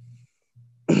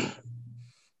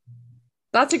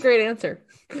 That's a great answer.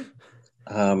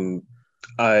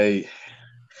 I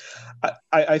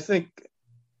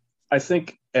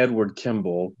think Edward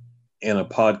Kimball, in a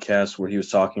podcast where he was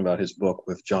talking about his book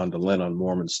with John Dehlin on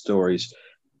Mormon stories,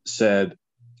 said,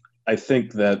 I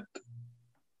think that,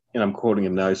 and I'm quoting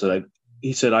him now,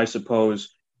 he said, I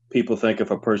suppose people think if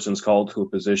a person's called to a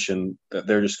position that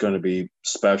they're just going to be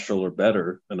special or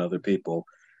better than other people.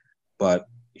 But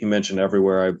he mentioned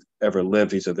everywhere I've ever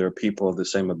lived, he said there are people of the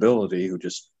same ability who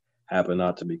just happen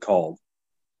not to be called.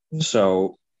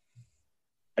 So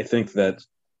I think that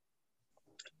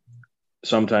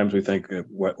sometimes we think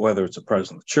whether it's a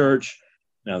president of the church.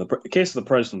 Now, the case of the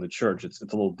president of the church, it's a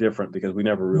little different because we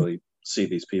never really see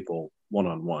these people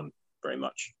one-on-one very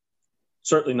much.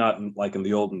 Certainly not like in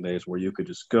the olden days where you could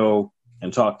just go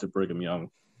and talk to Brigham Young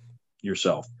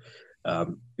yourself.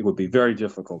 It would be very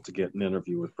difficult to get an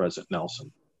interview with President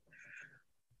Nelson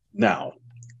now.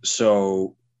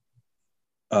 So,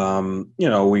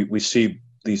 we see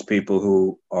these people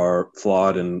who are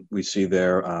flawed and we see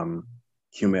their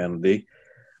humanity.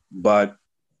 But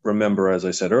remember, as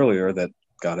I said earlier, that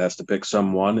God has to pick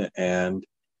someone, and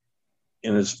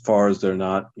in as far as they're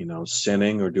not,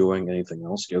 sinning or doing anything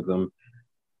else, give them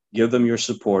your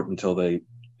support until they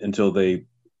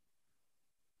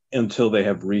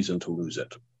have reason to lose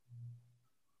it.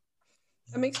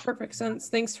 That makes perfect sense.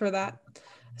 Thanks for that.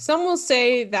 Some will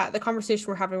say that the conversation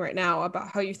we're having right now about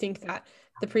how you think that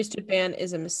the priesthood ban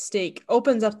is a mistake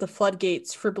opens up the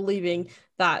floodgates for believing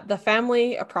that the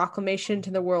family, a proclamation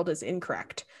to the world, is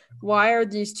incorrect. Why are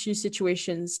these two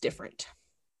situations different?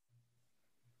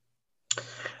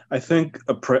 I think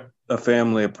the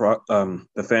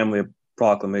family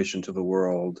proclamation to the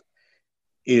world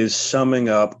is summing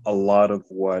up a lot of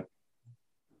what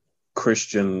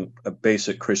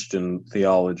basic Christian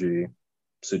theology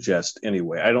suggests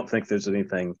anyway. I don't think there's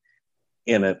anything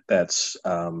in it that's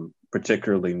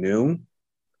particularly new.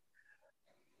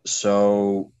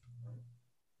 So,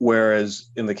 whereas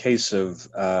in the case of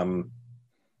the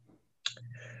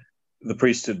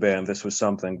priesthood ban, this was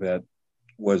something that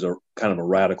was a kind of a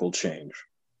radical change.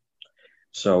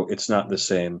 So it's not the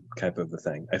same type of a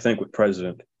thing. I think what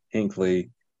President Hinckley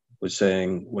was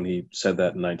saying when he said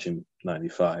that in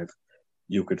 1995,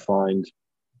 you could find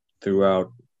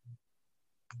throughout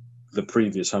the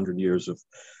previous 100 years of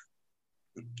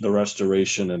the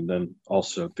Restoration, and then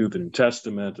also through the New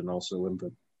Testament and also in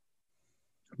the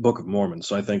Book of Mormon.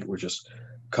 So I think we're just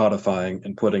codifying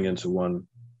and putting into one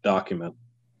document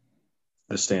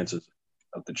the stances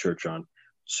of the church on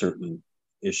certain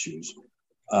issues.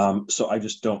 So I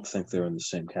just don't think they're in the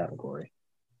same category.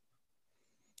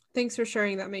 Thanks for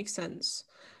sharing. That makes sense.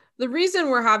 The reason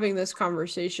we're having this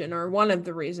conversation, or one of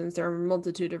the reasons, there are a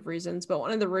multitude of reasons, but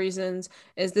one of the reasons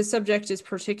is this subject is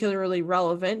particularly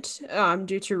relevant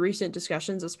due to recent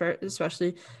discussions, especially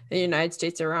in the United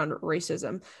States, around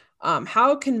racism.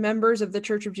 How can members of the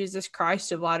Church of Jesus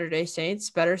Christ of Latter-day Saints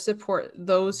better support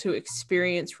those who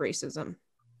experience racism?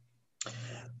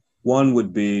 One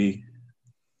would be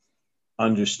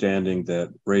understanding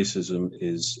that racism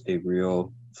is a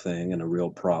real thing and a real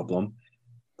problem,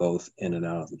 both in and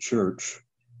out of the church.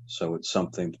 So it's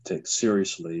something to take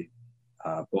seriously,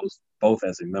 both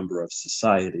as a member of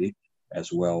society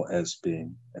as well as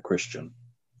being a Christian.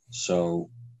 So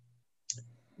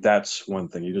that's one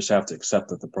thing. You just have to accept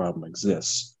that the problem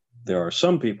exists. There are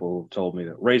some people who told me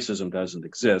that racism doesn't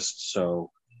exist. So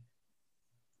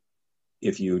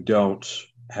if you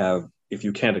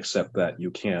can't accept that,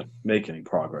 you can't make any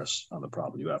progress on the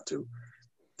problem. You have to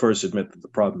first admit that the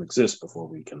problem exists before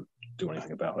we can do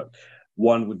anything about it.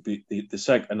 One would be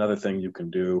another thing you can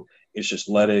do is just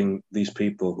letting these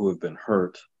people who have been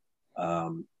hurt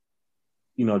Um,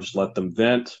 just let them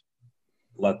vent,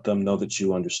 let them know that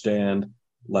you understand,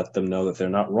 let them know that they're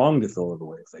not wrong to feel the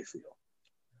way if they feel.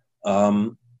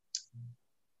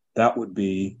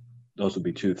 Those would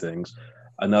be two things.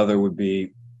 Another would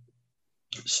be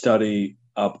study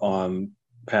up on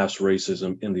past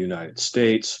racism in the United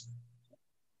States,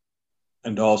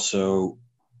 and also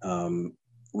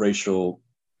racial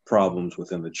problems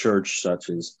within the church, such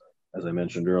as I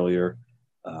mentioned earlier,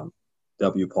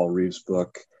 W. Paul Reeves'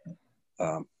 book,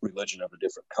 Religion of a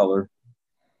Different Color.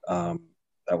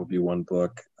 That would be one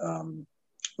book.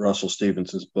 Russell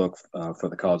Stevenson's book, For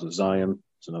the Cause of Zion,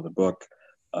 is another book.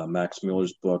 Max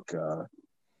Miller's book,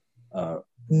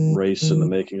 Race and the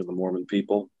Making of the Mormon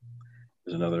People,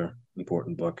 is another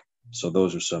important book. So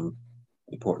those are some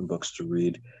important books to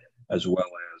read, as well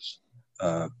as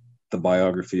the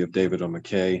biography of David O.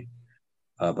 McKay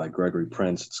by Gregory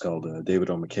Prince. It's called David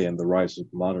O. McKay and the Rise of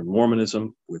Modern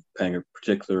Mormonism, with paying a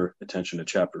particular attention to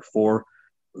chapter 4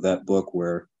 of that book,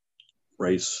 where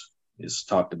race is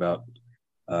talked about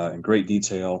in great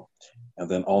detail. And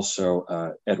then also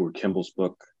Edward Kimball's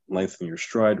book, Lengthen Your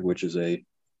Stride, which is a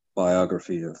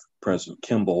biography of President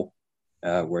Kimball,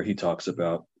 where he talks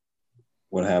about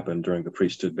what happened during the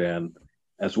priesthood ban,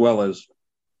 as well as,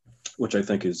 which I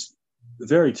think is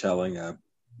very telling,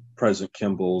 President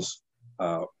Kimball's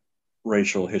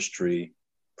racial history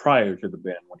prior to the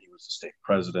ban, when he was a state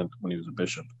president, when he was a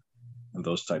bishop, and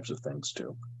those types of things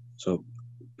too. So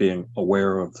being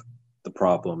aware of the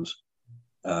problems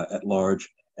at large.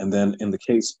 And then in the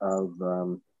case of,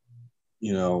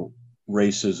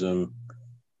 racism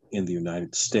in the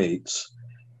United States,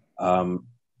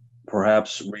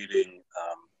 perhaps reading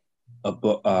a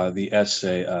book, the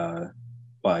essay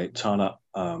by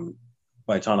Ta-Nehisi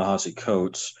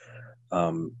Coates,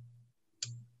 The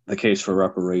Case for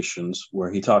Reparations, where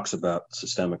he talks about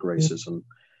systemic racism,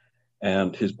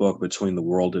 and his book, Between the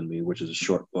World and Me, which is a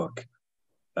short book.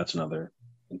 That's another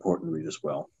important read as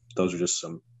well. Those are just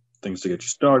some things to get you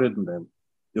started, and then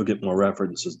you'll get more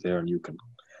references there, and you can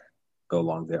go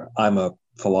along there. I'm a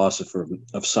philosopher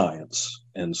of science,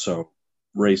 and so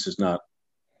race is not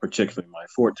particularly my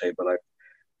forte, but I've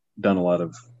done a lot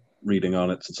of reading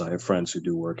on it since I have friends who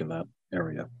do work in that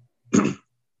area.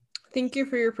 Thank you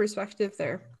for your perspective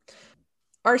there.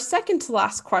 Our second to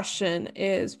last question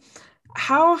is,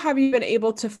 how have you been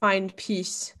able to find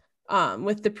peace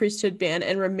with the priesthood ban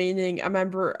and remaining a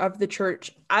member of the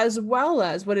church, as well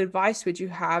as what advice would you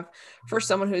have for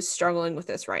someone who is struggling with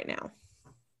this right now?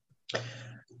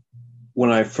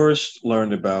 When I first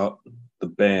learned about the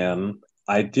ban,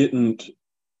 I didn't,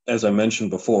 as I mentioned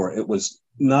before, it was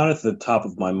not at the top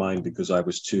of my mind because I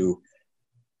was too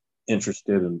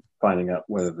interested in finding out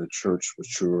whether the church was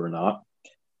true or not.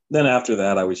 Then after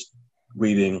that, I was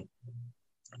reading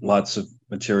lots of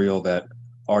material that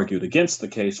argued against the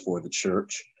case for the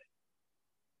church,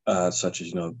 such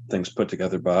as, things put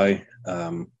together by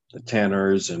the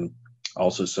Tanners, and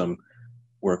also some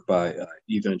work by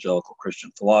evangelical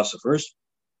Christian philosophers.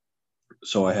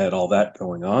 So I had all that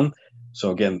going on.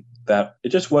 So again, that it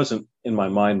just wasn't in my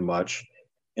mind much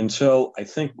until I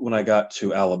think when I got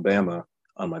to Alabama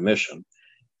on my mission,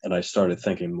 and I started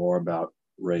thinking more about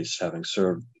race, having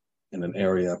served in an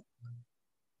area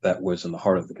that was in the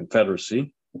heart of the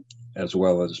Confederacy, as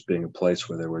well as being a place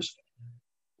where there was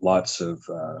lots of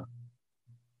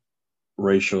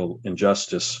racial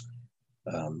injustice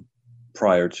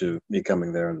prior to me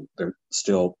coming there, and there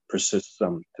still persists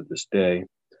some to this day.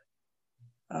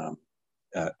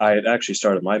 I had actually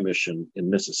started my mission in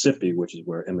Mississippi, which is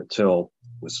where Emmett Till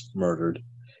was murdered.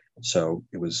 So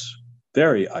it was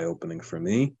very eye-opening for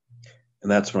me. And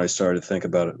that's when I started to think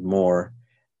about it more.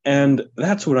 And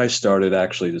that's when I started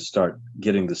actually to start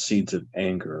getting the seeds of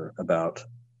anger about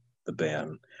the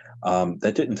ban.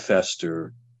 That didn't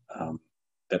fester.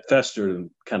 That festered and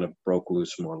kind of broke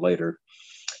loose more later.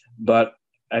 But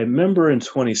I remember in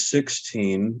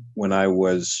 2016, when I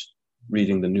was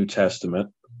reading the New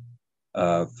Testament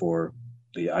for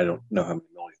the, I don't know how many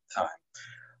millionth time,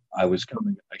 I was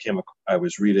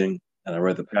reading, and I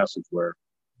read the passage where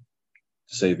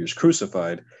the Savior's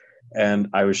crucified, and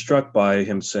I was struck by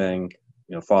him saying,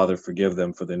 Father, forgive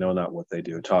them, for they know not what they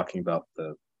do, talking about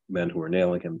the men who were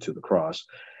nailing him to the cross.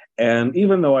 And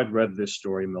even though I'd read this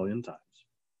story a million times,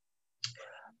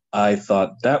 I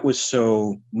thought that was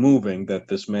so moving that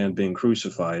this man being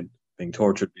crucified, being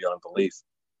tortured beyond belief,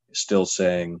 is still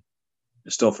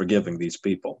forgiving these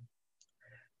people.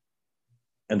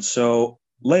 And so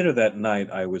later that night,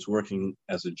 I was working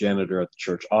as a janitor at the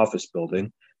church office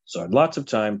building. So I had lots of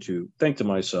time to think to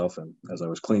myself, and as I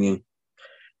was cleaning.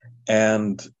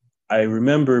 And I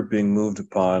remember being moved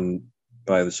upon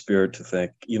by the Spirit to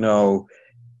think,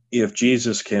 if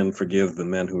Jesus can forgive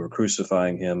the men who are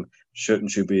crucifying him,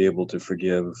 shouldn't you be able to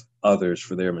forgive others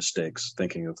for their mistakes?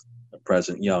 Thinking of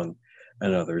President Young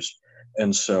and others.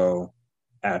 And so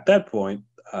at that point,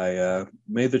 I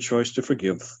made the choice to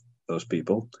forgive those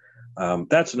people.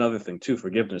 That's another thing too.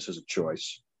 Forgiveness is a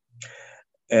choice.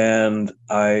 And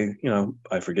I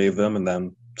forgave them, and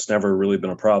then it's never really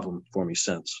been a problem for me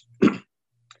since.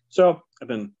 So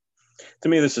to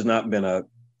me, this has not been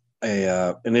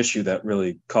an issue that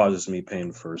really causes me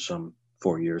pain for some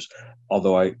 4 years,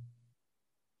 although I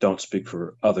don't speak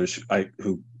for others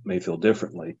who may feel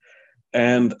differently.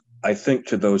 And I think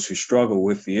to those who struggle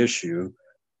with the issue,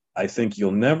 I think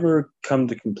you'll never come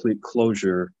to complete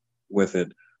closure with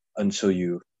it until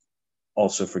you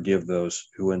also forgive those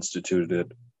who instituted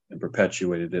it and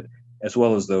perpetuated it, as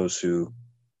well as those who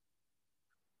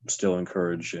still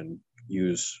encourage and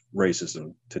use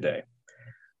racism today.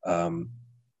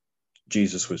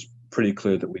 Jesus was pretty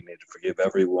clear that we need to forgive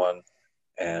everyone,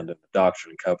 and in the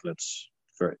Doctrine and Covenants,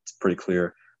 it's pretty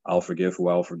clear, I'll forgive who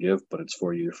I'll forgive, but it's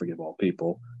for you to forgive all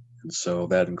people. And so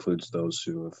that includes those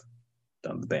who have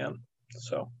done the ban.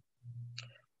 So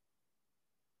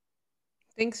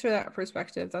Thanks for that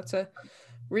perspective. That's a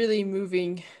really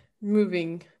moving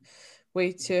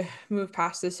way to move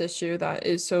past this issue that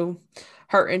is so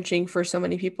heart-wrenching for so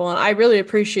many people. And I really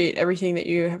appreciate everything that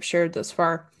you have shared thus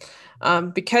far.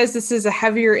 Because this is a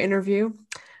heavier interview,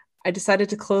 I decided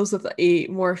to close with a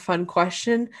more fun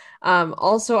question.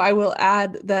 Also, I will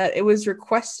add that it was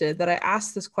requested that I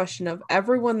ask this question of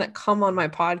everyone that come on my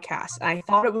podcast. I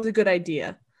thought it was a good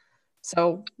idea.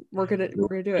 So we're gonna do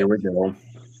it. Here we go.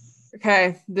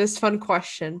 Okay, this fun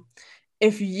question.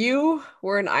 If you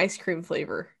were an ice cream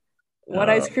flavor, what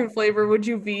ice cream flavor would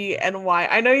you be and why?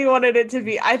 I know you wanted it to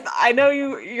be. I know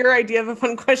your idea of a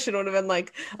fun question would have been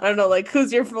like, I don't know, like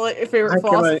who's your favorite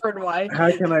philosopher and why?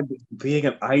 How can I be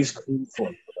an ice cream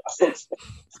flavor?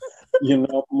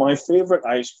 My favorite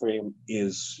ice cream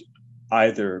is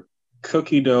either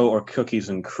cookie dough or cookies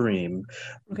and cream.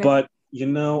 Okay. But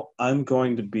I'm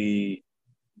going to be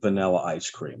vanilla ice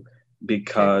cream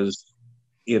because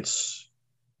it's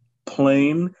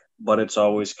plain, but it's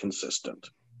always consistent.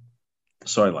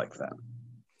 So I like that.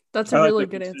 That's a really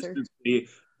good answer.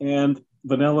 And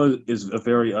vanilla is a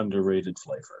very underrated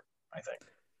flavor, I think.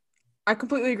 I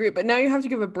completely agree. But now you have to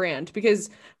give a brand,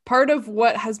 because part of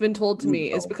what has been told to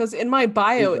me is because in my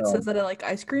bio it says that I like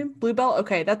ice cream. Bluebell.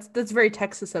 Okay, that's very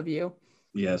Texas of you.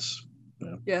 Yes.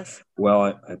 Yeah. Yes.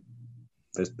 Well,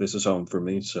 this is home for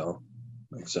me, so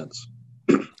makes sense.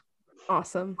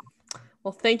 Awesome.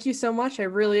 Well, thank you so much. I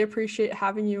really appreciate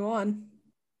having you on.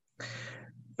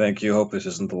 Thank you. Hope this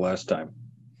isn't the last time.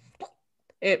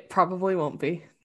 It probably won't be.